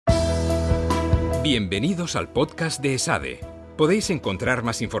Bienvenidos al podcast de ESADE. Podéis encontrar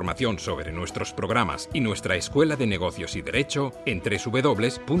más información sobre nuestros programas y nuestra Escuela de Negocios y Derecho en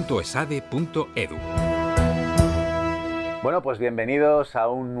www.esade.edu. Bueno, pues bienvenidos a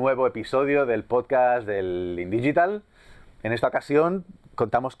un nuevo episodio del podcast del InDigital. En esta ocasión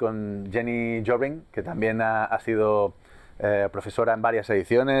contamos con Jenny Jobring, que también ha sido profesora en varias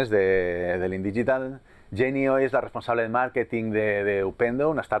ediciones del InDigital. Jenny hoy es la responsable de marketing de Upendo,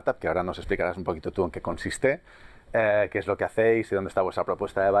 una startup que ahora nos explicarás un poquito tú en qué consiste, qué es lo que hacéis y dónde está vuestra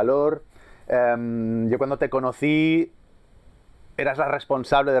propuesta de valor. Yo cuando te conocí eras la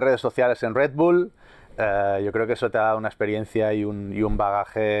responsable de redes sociales en Red Bull. Yo creo que eso te ha dado una experiencia y un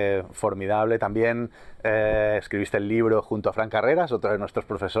bagaje formidable. También escribiste el libro junto a Fran Carreras, otro de nuestros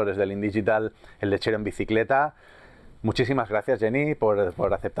profesores del InDigital, El lechero en bicicleta. Muchísimas gracias, Jenny, por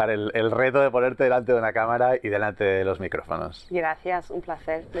aceptar el reto de ponerte delante de una cámara y delante de los micrófonos. Gracias, un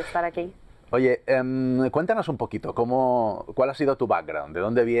placer de estar aquí. Oye, cuéntanos un poquito, ¿cuál ha sido tu background? ¿De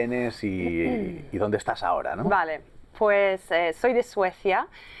dónde vienes y dónde estás ahora, ¿no? Vale, pues soy de Suecia.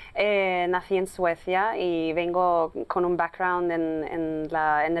 Nací en Suecia y vengo con un background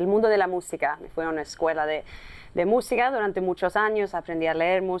en el mundo de la música. Fui a una escuela de música durante muchos años, aprendí a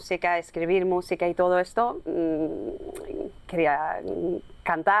leer música, escribir música y todo esto. Quería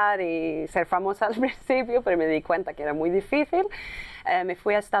cantar y ser famosa al principio, pero me di cuenta que era muy difícil. Me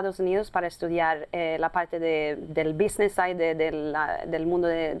fui a Estados Unidos para estudiar la parte del business side del mundo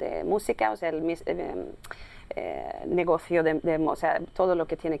de música, o sea, el negocio o sea, todo lo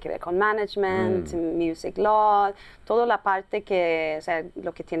que tiene que ver con management, music law, toda la parte o sea,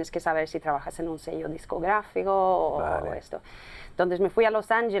 lo que tienes que saber si trabajas en un sello discográfico o esto. Entonces me fui a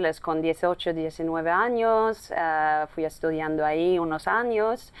Los Ángeles con 18, 19 años, fui estudiando ahí unos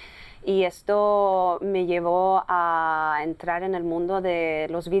años y esto me llevó a entrar en el mundo de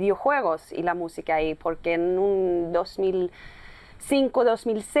los videojuegos y la música ahí, porque en un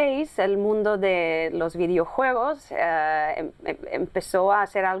 2005-2006 el mundo de los videojuegos empezó a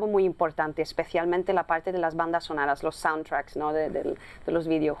ser algo muy importante, especialmente la parte de las bandas sonoras, los soundtracks, ¿no? de los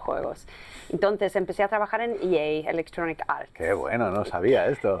videojuegos. Entonces empecé a trabajar en EA, Electronic Arts. Qué bueno, no sabía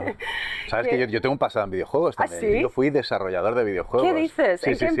esto. Sabes que yo tengo un pasado en videojuegos también. ¿Ah, sí? Yo fui desarrollador de videojuegos. ¿Qué dices? Sí,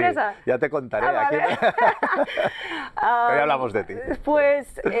 ¿En qué empresa? Ya te contaré. Vale. Pero ya hablamos de ti.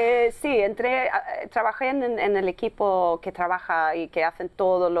 Pues sí, trabajé en el equipo que trabaja y que hacen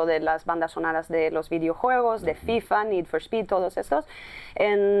todo lo de las bandas sonoras de los videojuegos, de FIFA, Need for Speed, todos estos,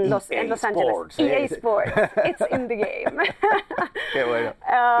 en Los Ángeles. EA Sports, it's in the game. Qué bueno.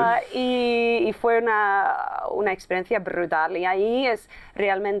 Y fue una experiencia brutal. Y ahí es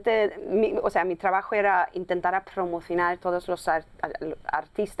realmente, mi trabajo era intentar promocionar todos los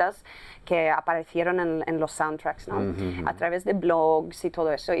artistas que aparecieron en los soundtracks, ¿no? A través de blogs y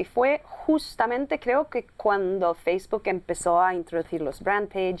todo eso. Y fue justamente, creo que cuando Facebook empezó a introducir los brand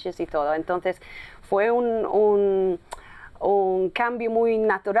pages y todo. Entonces fue un cambio muy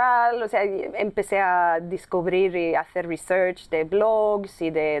natural, o sea, empecé a descubrir y hacer research de blogs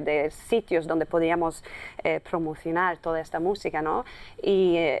y de sitios donde podíamos promocionar toda esta música, ¿no?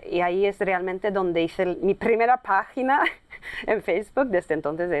 Y ahí es realmente donde hice mi primera página en Facebook. Desde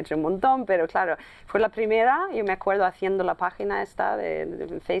entonces he hecho un montón, pero claro, fue la primera. Yo me acuerdo haciendo la página esta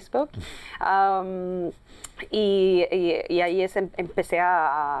de Facebook. Y ahí empecé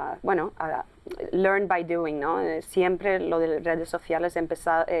a learn by doing, ¿no? Siempre lo de redes sociales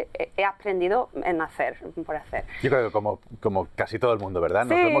he aprendido por hacer. Yo creo que como casi todo el mundo, ¿verdad?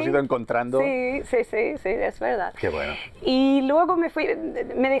 Nos hemos ido encontrando. Sí, es verdad. Qué bueno. Y luego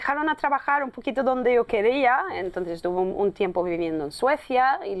me dejaron a trabajar un poquito donde yo quería, entonces estuve un tiempo viviendo en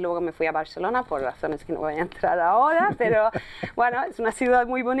Suecia y luego me fui a Barcelona por razones que no voy a entrar ahora, pero bueno, es una ciudad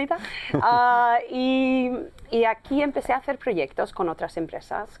muy bonita. Y aquí empecé a hacer proyectos con otras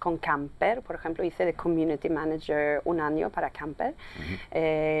empresas, con Camper, por ejemplo, hice de Community Manager un año para Camper.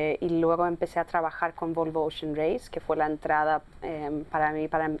 Y luego empecé a trabajar con Volvo Ocean Race, que fue la entrada para mí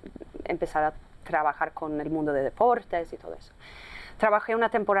para empezar a trabajar con el mundo de deportes y todo eso. Trabajé una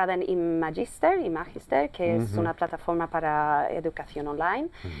temporada en Imagister, que es una plataforma para educación online.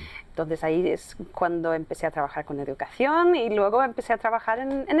 Entonces ahí es cuando empecé a trabajar con educación y luego empecé a trabajar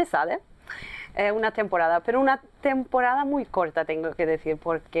en ESADE. Una temporada, pero una temporada muy corta, tengo que decir,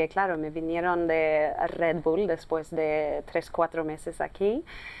 porque claro, me vinieron de Red Bull después de 3-4 meses aquí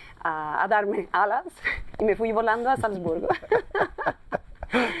a darme alas y me fui volando a Salzburgo.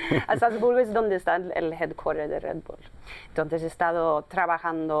 A Salzburgo es donde está el headquarter de Red Bull. Entonces he estado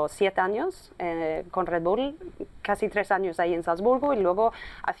trabajando 7 años con Red Bull, casi 3 años ahí en Salzburgo y luego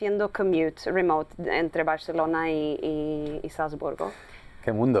haciendo commute remote entre Barcelona y Salzburgo.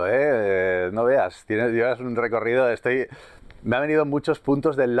 Qué mundo, ¿eh? No veas, llevas un recorrido, me han venido muchos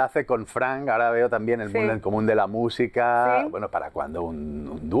puntos de enlace con Frank, ahora veo también el mundo en común de la música. Sí. Bueno, ¿para cuándo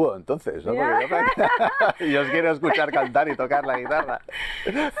un dúo entonces? ¿No? Yeah. Yo os quiero escuchar cantar y tocar la guitarra.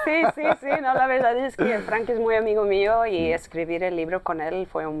 Sí, no, la verdad es que Frank es muy amigo mío y escribir el libro con él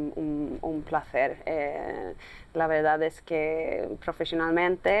fue un placer. La verdad es que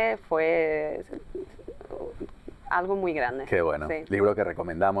profesionalmente fue algo muy grande. Qué bueno. Sí. Libro que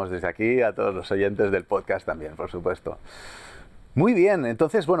recomendamos desde aquí a todos los oyentes del podcast también, por supuesto. Muy bien,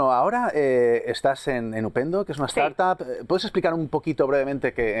 entonces, bueno, ahora estás en Upendo, que es una startup. Sí. ¿Puedes explicar un poquito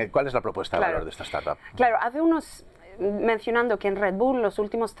brevemente cuál es la propuesta de valor de esta startup? Claro, mencionando que en Red Bull los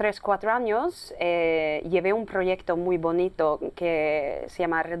últimos 3-4 años llevé un proyecto muy bonito que se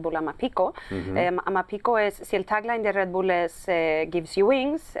llama Red Bull Amapico. Amapico si el tagline de Red Bull es Gives You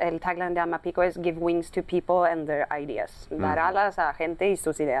Wings, el tagline de Amapico es Give Wings to People and Their Ideas, dar alas a gente y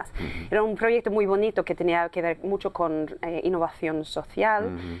sus ideas. Era un proyecto muy bonito que tenía que ver mucho con innovación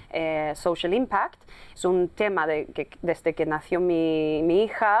social, social impact. Es un tema que desde que nació mi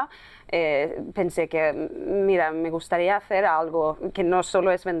hija, pensé que, mira, me gustaría hacer algo que no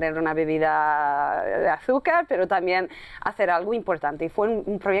solo es vender una bebida de azúcar, pero también hacer algo importante. Y fue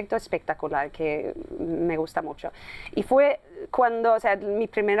un proyecto espectacular que me gusta mucho. Y fue cuando, mi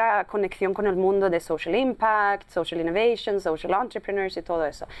primera conexión con el mundo de social impact, social innovation, social entrepreneurs y todo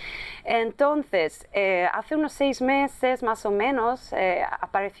eso. Entonces, hace unos 6 meses más o menos,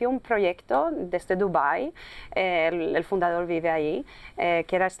 apareció un proyecto desde Dubái, el fundador vive ahí, que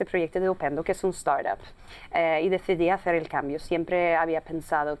era este proyecto de Upendo, que es un startup, y decidí hacer el cambio. Siempre había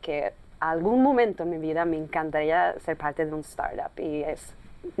pensado que algún momento en mi vida me encantaría ser parte de un startup, y es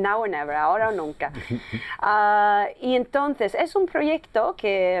now or never, ahora o nunca. Y entonces es un proyecto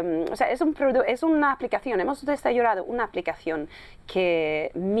que, es una aplicación, hemos desarrollado una aplicación que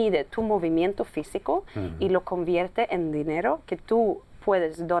mide tu movimiento físico y lo convierte en dinero que tú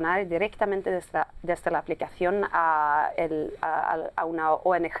puedes donar directamente desde la aplicación a una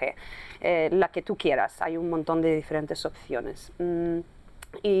ONG, la que tú quieras. Hay un montón de diferentes opciones.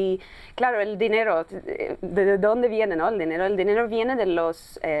 Y claro, el dinero, ¿de dónde viene, no? El dinero viene de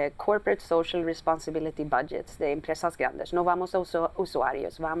los Corporate Social Responsibility Budgets de empresas grandes. No vamos a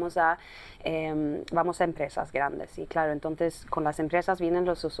usuarios, vamos a empresas grandes. Y claro, entonces con las empresas vienen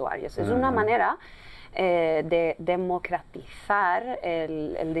los usuarios. Es una manera de democratizar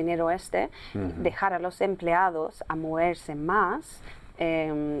el dinero dejar a los empleados a moverse más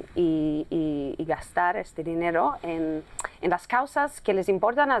y gastar este dinero en las causas que les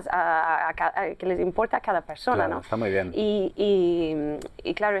importan que les importa a cada persona, claro, ¿no? Está muy bien.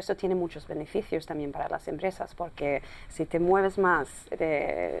 Y claro, eso tiene muchos beneficios también para las empresas, porque si te mueves más,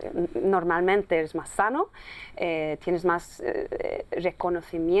 normalmente eres más sano, tienes más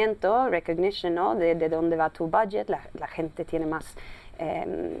recognition, ¿no? de dónde va tu budget, la gente tiene más...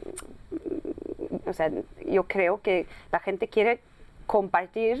 yo creo que la gente quiere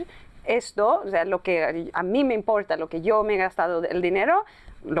compartir esto, lo que a mí me importa, lo que yo me he gastado el dinero,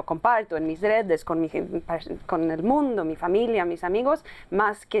 lo comparto en mis redes con el mundo, mi familia, mis amigos,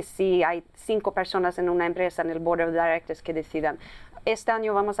 más que si hay 5 personas en una empresa en el Board of Directors que decidan este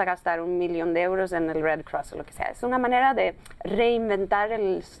año vamos a gastar €1 millón en el Red Cross o lo que sea. Es una manera de reinventar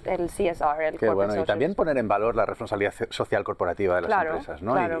el CSR, Qué bueno, y también poner en valor la responsabilidad social corporativa de las empresas,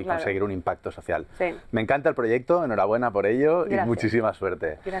 ¿no? Y conseguir un impacto social. Sí. Me encanta el proyecto, enhorabuena por ello. Gracias. Y muchísima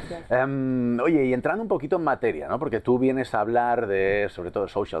suerte. Gracias. Oye, y entrando un poquito en materia, ¿no? Porque tú vienes a hablar de, sobre todo,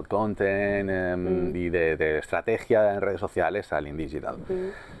 social content y de estrategia en redes sociales al InDigital.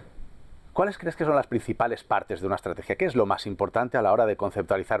 ¿Cuáles crees que son las principales partes de una estrategia? ¿Qué es lo más importante a la hora de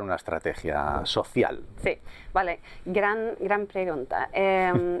conceptualizar una estrategia social? Sí, vale, gran pregunta.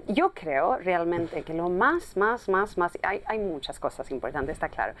 Yo creo realmente que lo más, hay muchas cosas importantes, está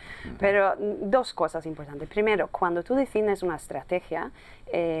claro, pero 2 cosas importantes. Primero, cuando tú defines una estrategia,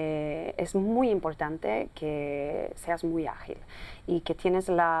 es muy importante que seas muy ágil y que tienes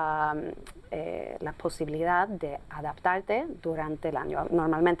la posibilidad de adaptarte durante el año.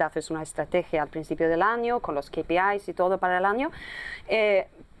 Normalmente haces una estrategia al principio del año con los KPIs y todo para el año,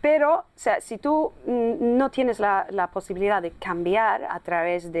 pero si tú no tienes la posibilidad de cambiar a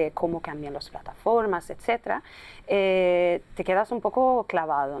través de cómo cambian las plataformas, etc., te quedas un poco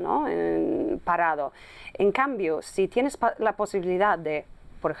clavado, ¿no? Parado. En cambio, si tienes la posibilidad de,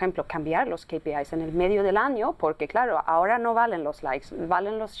 por ejemplo, cambiar los KPIs en el medio del año, porque claro, ahora no valen los likes,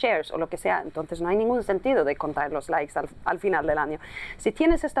 valen los shares o lo que sea, entonces no hay ningún sentido de contar los likes al final del año. Si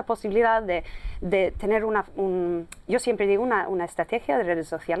tienes esta posibilidad de tener yo siempre digo, una estrategia de redes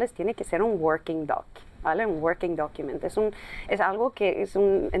sociales tiene que ser un working dog. ¿vale? Un working document. Es algo que es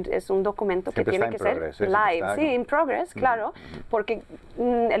un documento Siempre que tiene que progress, ser live. Sí, in progress, claro, porque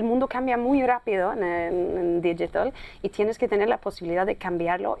el mundo cambia muy rápido en digital y tienes que tener la posibilidad de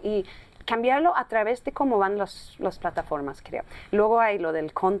cambiarlo y cambiarlo a través de cómo van las plataformas, creo. Luego hay lo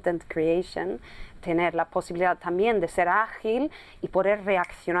del content creation, tener la posibilidad también de ser ágil y poder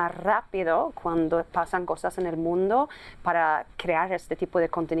reaccionar rápido cuando pasan cosas en el mundo para crear este tipo de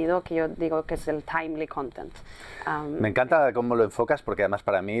contenido que yo digo que es el timely content. Me encanta cómo lo enfocas porque además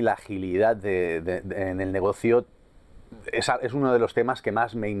para mí la agilidad en el negocio es uno de los temas que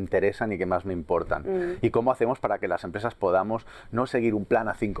más me interesan y que más me importan. Y cómo hacemos para que las empresas podamos no seguir un plan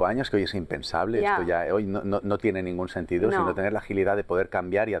a 5 años, que hoy es impensable, esto ya hoy no tiene ningún sentido, sino tener la agilidad de poder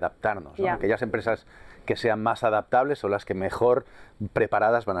cambiar y adaptarnos. ¿no? Aquellas empresas que sean más adaptables son las que mejor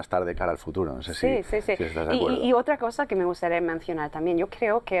preparadas van a estar de cara al futuro. No sé si estás de acuerdo. Y otra cosa que me gustaría mencionar también, yo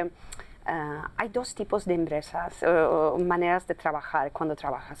creo que hay dos tipos de empresas o maneras de trabajar cuando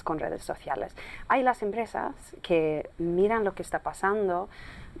trabajas con redes sociales. Hay las empresas que miran lo que está pasando,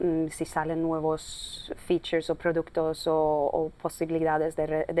 si salen nuevos features o productos o posibilidades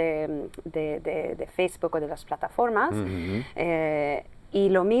de Facebook o de las plataformas, y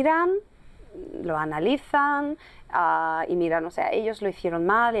lo miran, lo analizan y miran, o sea, ellos lo hicieron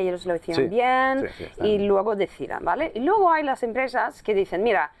mal, ellos lo hicieron bien, y luego decidan, ¿vale? Y luego hay las empresas que dicen,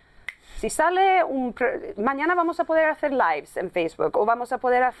 mira, si sale mañana vamos a poder hacer lives en Facebook o vamos a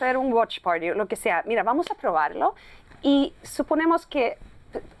poder hacer un watch party o lo que sea. Mira, vamos a probarlo y suponemos que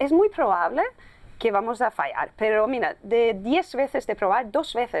es muy probable que vamos a fallar. Pero mira, de 10 veces de probar,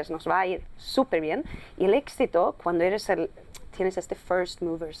 2 veces nos va a ir súper bien. Y el éxito, cuando tienes este first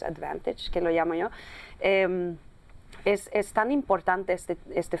movers advantage, que lo llamo yo, es tan importante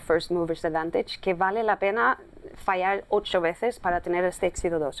este first movers advantage que vale la pena fallar 8 veces para tener este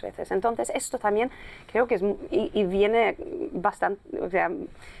éxito 2 veces. Entonces, esto también creo que y viene bastante, o sea,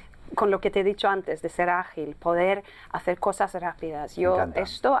 con lo que te he dicho antes, de ser ágil, poder hacer cosas rápidas.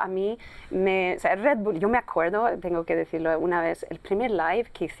 Esto a mí o sea, Red Bull, yo me acuerdo, tengo que decirlo una vez, el primer live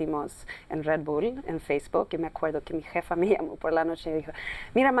que hicimos en Red Bull, en Facebook, yo me acuerdo que mi jefa me llamó por la noche y dijo,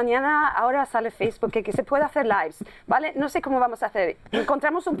 mira, mañana ahora sale Facebook que se puede hacer lives, ¿vale? No sé cómo vamos a hacer.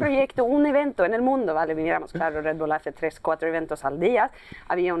 Encontramos un proyecto, un evento en el mundo, ¿vale? Miramos, claro, Red Bull hace 3, 4 eventos al día.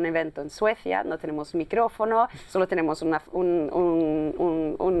 Había un evento en Suecia, no tenemos micrófono, solo tenemos un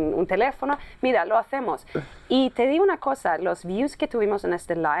teléfono, mira, lo hacemos. Y te digo una cosa, los views que tuvimos en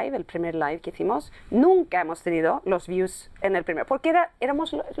este live, el primer live que hicimos, nunca hemos tenido los views en el primero, porque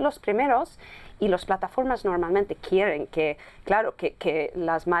éramos los primeros y las plataformas normalmente quieren que, claro, que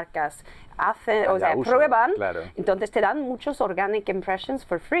las marcas hacen, o sea, prueban, entonces te dan muchos organic impressions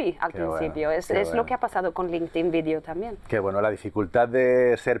for free al principio. Bueno, es lo que ha pasado con LinkedIn Video también. Qué bueno, la dificultad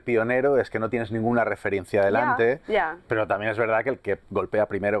de ser pionero es que no tienes ninguna referencia delante, pero también es verdad que el que golpea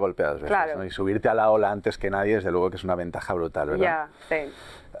primero golpea 2 veces, ¿no? Y subirte a la ola antes que nadie, desde luego que es una ventaja brutal, ¿verdad? Sí.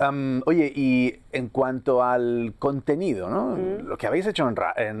 Oye, y en cuanto al contenido, ¿no? Lo que habéis hecho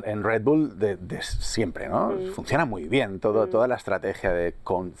en Red Bull de siempre, ¿no? Funciona muy bien. Toda la estrategia de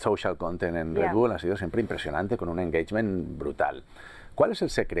social content en Red Bull ha sido siempre impresionante, con un engagement brutal. ¿Cuál es el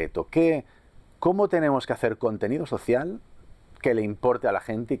secreto? ¿Cómo tenemos que hacer contenido social que le importe a la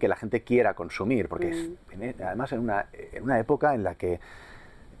gente y que la gente quiera consumir? Porque además en una época en la que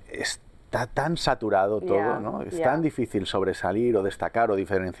está tan saturado todo, ¿no? Es tan difícil sobresalir o destacar o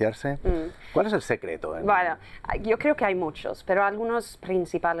diferenciarse. ¿Cuál es el secreto? Bueno, yo creo que hay muchos, pero algunos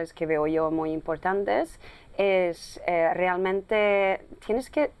principales que veo yo muy importantes es realmente tienes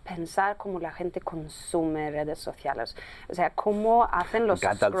que pensar cómo la gente consume redes sociales, o sea, cómo hacen los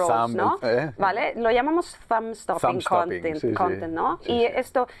scrolls, ¿no? ¿Vale? Lo llamamos thumb-stopping content, ¿no? Y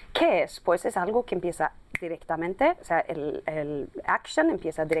esto, ¿qué es? Pues es algo que empieza directamente, o sea, el action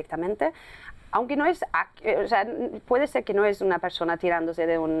empieza directamente, aunque no es, o sea, puede ser que no es una persona tirándose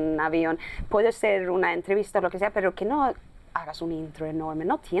de un avión, puede ser una entrevista o lo que sea, pero que no hagas un intro enorme,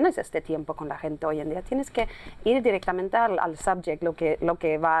 no tienes este tiempo con la gente hoy en día, tienes que ir directamente al subject, lo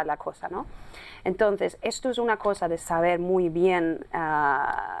que va a la cosa, ¿no? Entonces, esto es una cosa de saber muy bien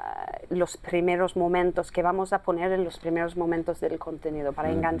los primeros momentos que vamos a poner en los primeros momentos del contenido para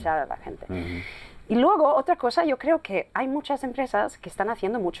enganchar a la gente. Y luego, otra cosa, yo creo que hay muchas empresas que están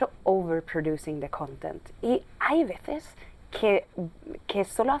haciendo mucho overproducing de content. Y hay veces que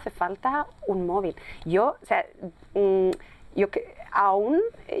solo hace falta un móvil. aún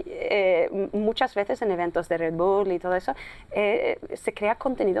muchas veces en eventos de Red Bull y todo eso, se crea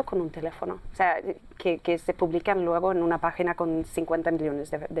contenido con un teléfono. O sea, que se publican luego en una página con 50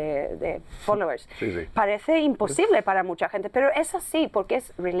 millones de followers. Sí, sí. Parece imposible para mucha gente, pero es así porque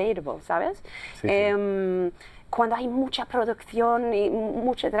es relatable, ¿sabes? Sí, sí. Cuando hay mucha producción y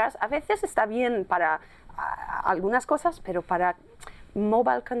mucho detrás, a veces está bien para algunas cosas, pero para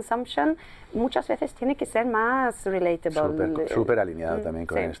mobile consumption muchas veces tiene que ser más relatable. Súper alineado también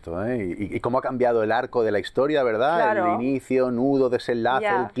con sí. esto, ¿eh? Y cómo ha cambiado el arco de la historia, ¿verdad? Claro. El inicio, nudo, desenlace,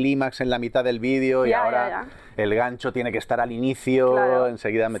 el clímax en la mitad del vídeo y ahora el gancho tiene que estar al inicio, claro.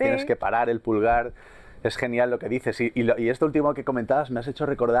 enseguida me tienes que parar el pulgar. Es genial lo que dices. Y esto último que comentabas me has hecho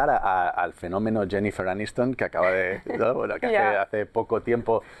recordar al fenómeno Jennifer Aniston, que acaba de... ¿no? Bueno, que hace poco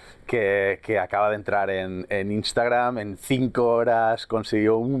tiempo que acaba de entrar en Instagram, en 5 horas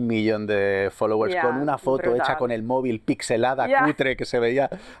consiguió 1 millón de followers con una foto hecha con el móvil pixelada, cutre, que se veía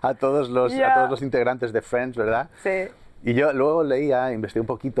a todos los integrantes de Friends, ¿verdad? Sí. Y yo luego investigué un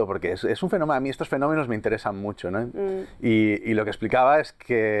poquito, porque es un fenómeno, a mí estos fenómenos me interesan mucho, ¿no? Y lo que explicaba es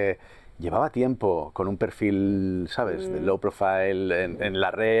que llevaba tiempo con un perfil, ¿sabes?, de low profile en la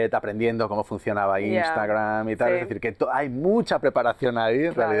red, aprendiendo cómo funcionaba Instagram y tal. Sí. Es decir, que hay mucha preparación ahí,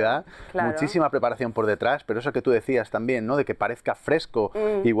 en realidad, muchísima preparación por detrás, pero eso que tú decías también, ¿no?, de que parezca fresco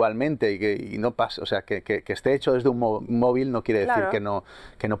igualmente y no pase, o sea, que esté hecho desde un móvil no quiere decir que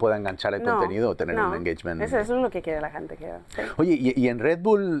no pueda enganchar el contenido o tener un engagement. Eso es lo que quiere la gente. Sí. Oye, y en Red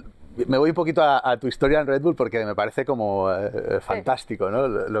Bull... Me voy un poquito a tu historia en Red Bull porque me parece como fantástico, ¿no?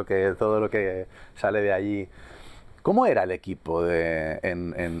 Todo lo que sale de allí. ¿Cómo era el equipo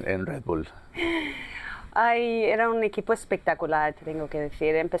en Red Bull? Era un equipo espectacular, te tengo que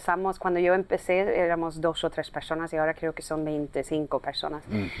decir. Cuando yo empecé, éramos 2 o 3 personas y ahora creo que son 25 personas.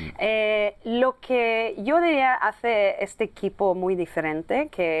 Lo que yo diría hace este equipo muy diferente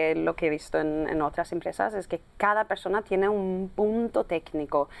que lo que he visto en otras empresas es que cada persona tiene un punto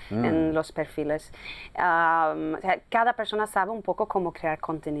técnico en los perfiles. O sea, cada persona sabe un poco cómo crear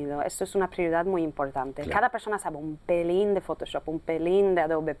contenido. Esto es una prioridad muy importante. Claro. Cada persona sabe un pelín de Photoshop, un pelín de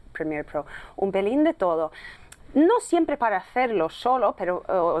Adobe Premiere Pro, un pelín de todo. No siempre para hacerlo solo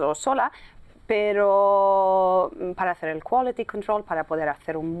o sola, pero para hacer el quality control, para poder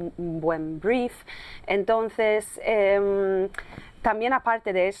hacer un buen brief. Entonces, también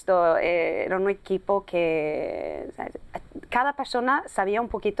aparte de esto, era un equipo que cada persona sabía un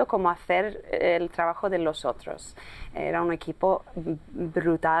poquito cómo hacer el trabajo de los otros. Era un equipo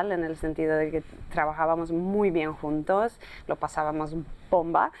brutal en el sentido de que trabajábamos muy bien juntos, lo pasábamos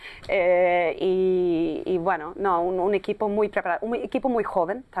bomba y bueno, un equipo muy preparado, un equipo muy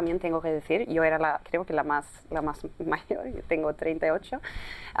joven, también tengo que decir. Yo era creo que la más mayor, yo tengo 38.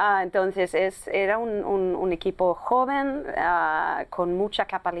 Entonces era un equipo joven con mucha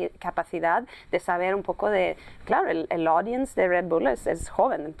capacidad de saber un poco de, claro, el audience de Red Bull es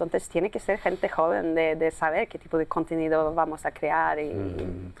joven, entonces tiene que ser gente joven de saber qué tipo de contenido vamos a crear.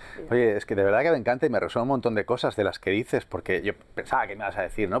 Oye, es que de verdad que me encanta y me resuena un montón de cosas de las que dices, porque yo pensaba que me ibas a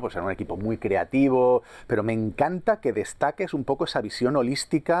decir, ¿no? Pues era un equipo muy creativo, pero me encanta que destaques un poco esa visión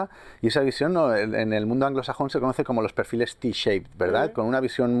holística y esa visión, ¿no?, en el mundo anglosajón se conoce como los perfiles T-shaped, ¿verdad? Con una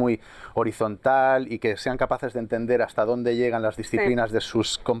visión muy horizontal y que sean capaces de entender hasta dónde llegan las disciplinas de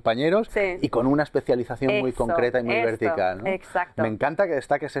sus compañeros y con una especialización muy concreta y muy vertical, ¿no? Exacto. Me encanta que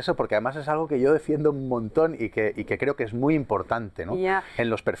destaques eso porque además es algo que yo defiendo un montón y que creo que es muy importante, ¿no? En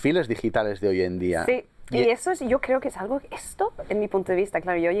los perfiles digitales de hoy en día. Sí. Y eso yo creo que es algo, esto en mi punto de vista,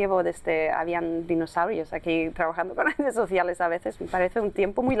 claro, yo llevo habían dinosaurios aquí trabajando con redes sociales a veces, me parece un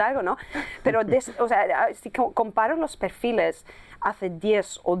tiempo muy largo, ¿no? Pero o sea, si comparo los perfiles hace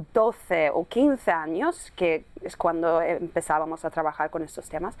 10 o 12 o 15 años, que es cuando empezábamos a trabajar con estos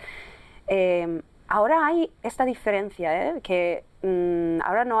temas, ahora hay esta diferencia, que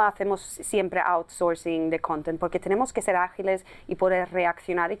ahora no hacemos siempre outsourcing de content porque tenemos que ser ágiles y poder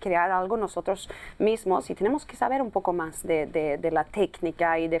reaccionar y crear algo nosotros mismos y tenemos que saber un poco más de la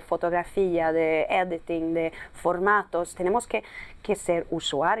técnica y de fotografía, de editing, de formatos. Tenemos que ser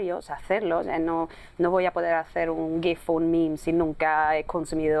usuarios, hacerlo. O sea, no voy a poder hacer un GIF o un meme si nunca he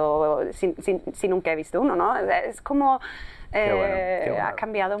consumido, si nunca he visto uno, ¿no? Es como... Qué bueno. Ha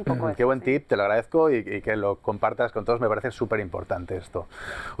cambiado un poco. Qué buen tip, te lo agradezco y que lo compartas con todos, me parece súper importante esto.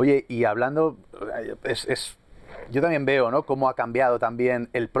 Oye, y hablando, yo también veo, ¿no?, cómo ha cambiado también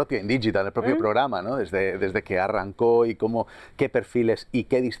el propio InDigital, el propio programa, ¿no?, desde que arrancó y qué perfiles y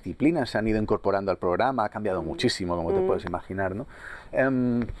qué disciplinas se han ido incorporando al programa. Ha cambiado muchísimo, como te puedes imaginar, ¿no?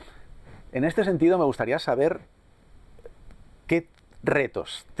 En este sentido, me gustaría saber qué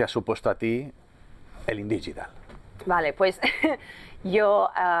retos te ha supuesto a ti el InDigital. Vale, pues Yo,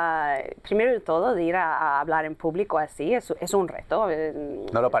 primero de todo, de ir a hablar en público así es un reto.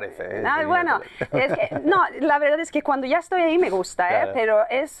 No lo parece, ¿eh? Bueno, no, la verdad es que cuando ya estoy ahí me gusta, Claro. pero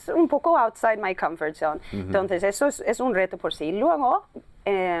es un poco outside my comfort zone. Entonces, eso es un reto por sí. Luego,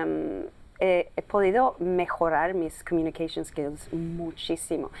 he podido mejorar mis communication skills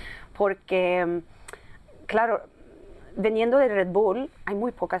muchísimo, porque, claro, veniendo de Red Bull, hay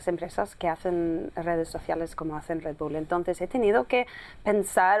muy pocas empresas que hacen redes sociales como hacen Red Bull. Entonces he tenido que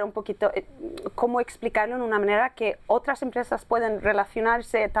pensar un poquito cómo explicarlo en una manera que otras empresas pueden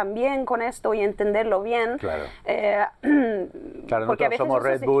relacionarse también con esto y entenderlo bien. Claro. Claro, no Porque a todos veces somos eso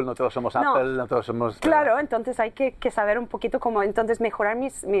Red sí- Bull, no todos somos No. Apple, no todos somos... Claro, entonces hay que saber un poquito cómo entonces mejorar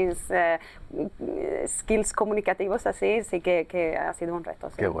mis skills comunicativos así, sí que ha sido un reto.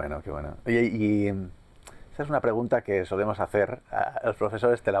 Sí. Qué bueno, qué bueno. Oye, y esta es una pregunta que solemos hacer a los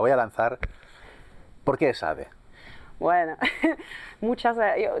profesores, te la voy a lanzar. ¿Por qué ESADE? Bueno,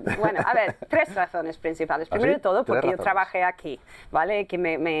 bueno, a ver, 3 razones principales. ¿Ah, Primero sí? de todo, 3 porque yo razones. trabajé aquí, ¿vale? Que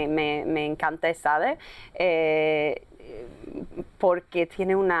me encanta ESADE, porque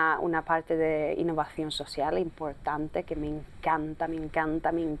tiene una parte de innovación social importante que me encanta.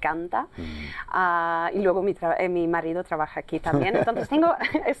 Y luego mi marido trabaja aquí también, entonces tengo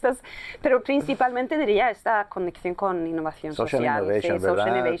estas, pero principalmente diría esta conexión con innovación Social social. Innovation, sí, ¿verdad?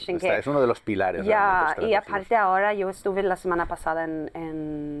 Social Innovation, que Es uno de los pilares. ya, realmente, estos y negocios. aparte ahora yo estuve la semana pasada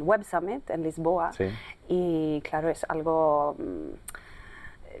en Web Summit en Lisboa, Sí. y claro, es algo,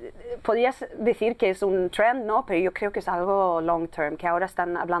 podrías decir que es un trend, ¿no? Pero yo creo que es algo long term, que ahora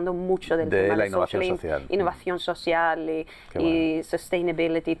están hablando mucho del De tema la de innovación social. innovación social y Qué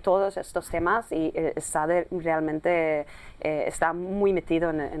sustainability, todos estos temas, y SADE realmente está muy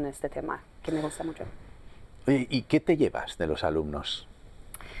metido en este tema, que me gusta mucho. Oye, ¿y qué te llevas de los alumnos?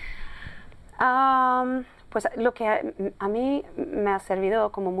 Pues lo que a mí me ha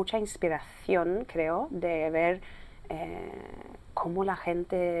servido como mucha inspiración, creo, de ver cómo la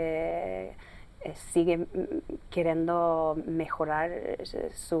gente sigue queriendo mejorar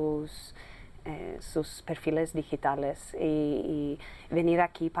sus perfiles digitales y venir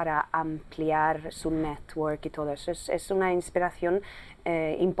aquí para ampliar su network y todo eso. Es una inspiración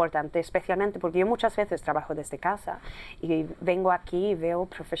importante, especialmente porque yo muchas veces trabajo desde casa y vengo aquí y veo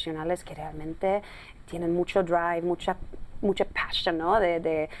profesionales que realmente tienen mucho drive, mucha passion, ¿no?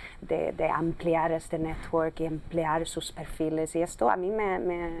 de ampliar este network y ampliar sus perfiles, y esto a mí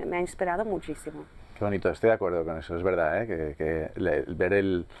me ha inspirado muchísimo. Qué bonito, estoy de acuerdo con eso, es verdad, ¿eh?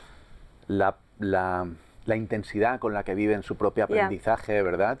 Ver la intensidad con la que viven su propio aprendizaje,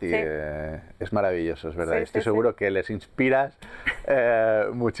 ¿verdad? Y Sí. Es maravilloso, es verdad. Sí, Estoy sí, seguro que les inspiras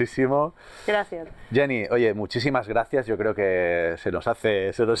muchísimo. Gracias. Jenny, oye, muchísimas gracias. Yo creo que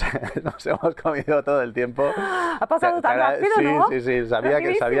nos hemos comido todo el tiempo. Ha pasado tan rápido, sí, ¿no? Sí,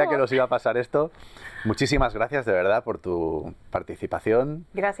 sabía que nos iba a pasar esto. Muchísimas gracias, de verdad, por tu participación.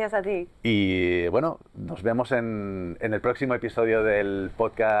 Gracias a ti. Y bueno, nos vemos en el próximo episodio del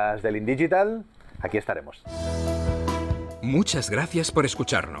podcast del InDigital. Aquí estaremos. Muchas gracias por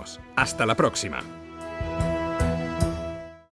escucharnos. Hasta la próxima.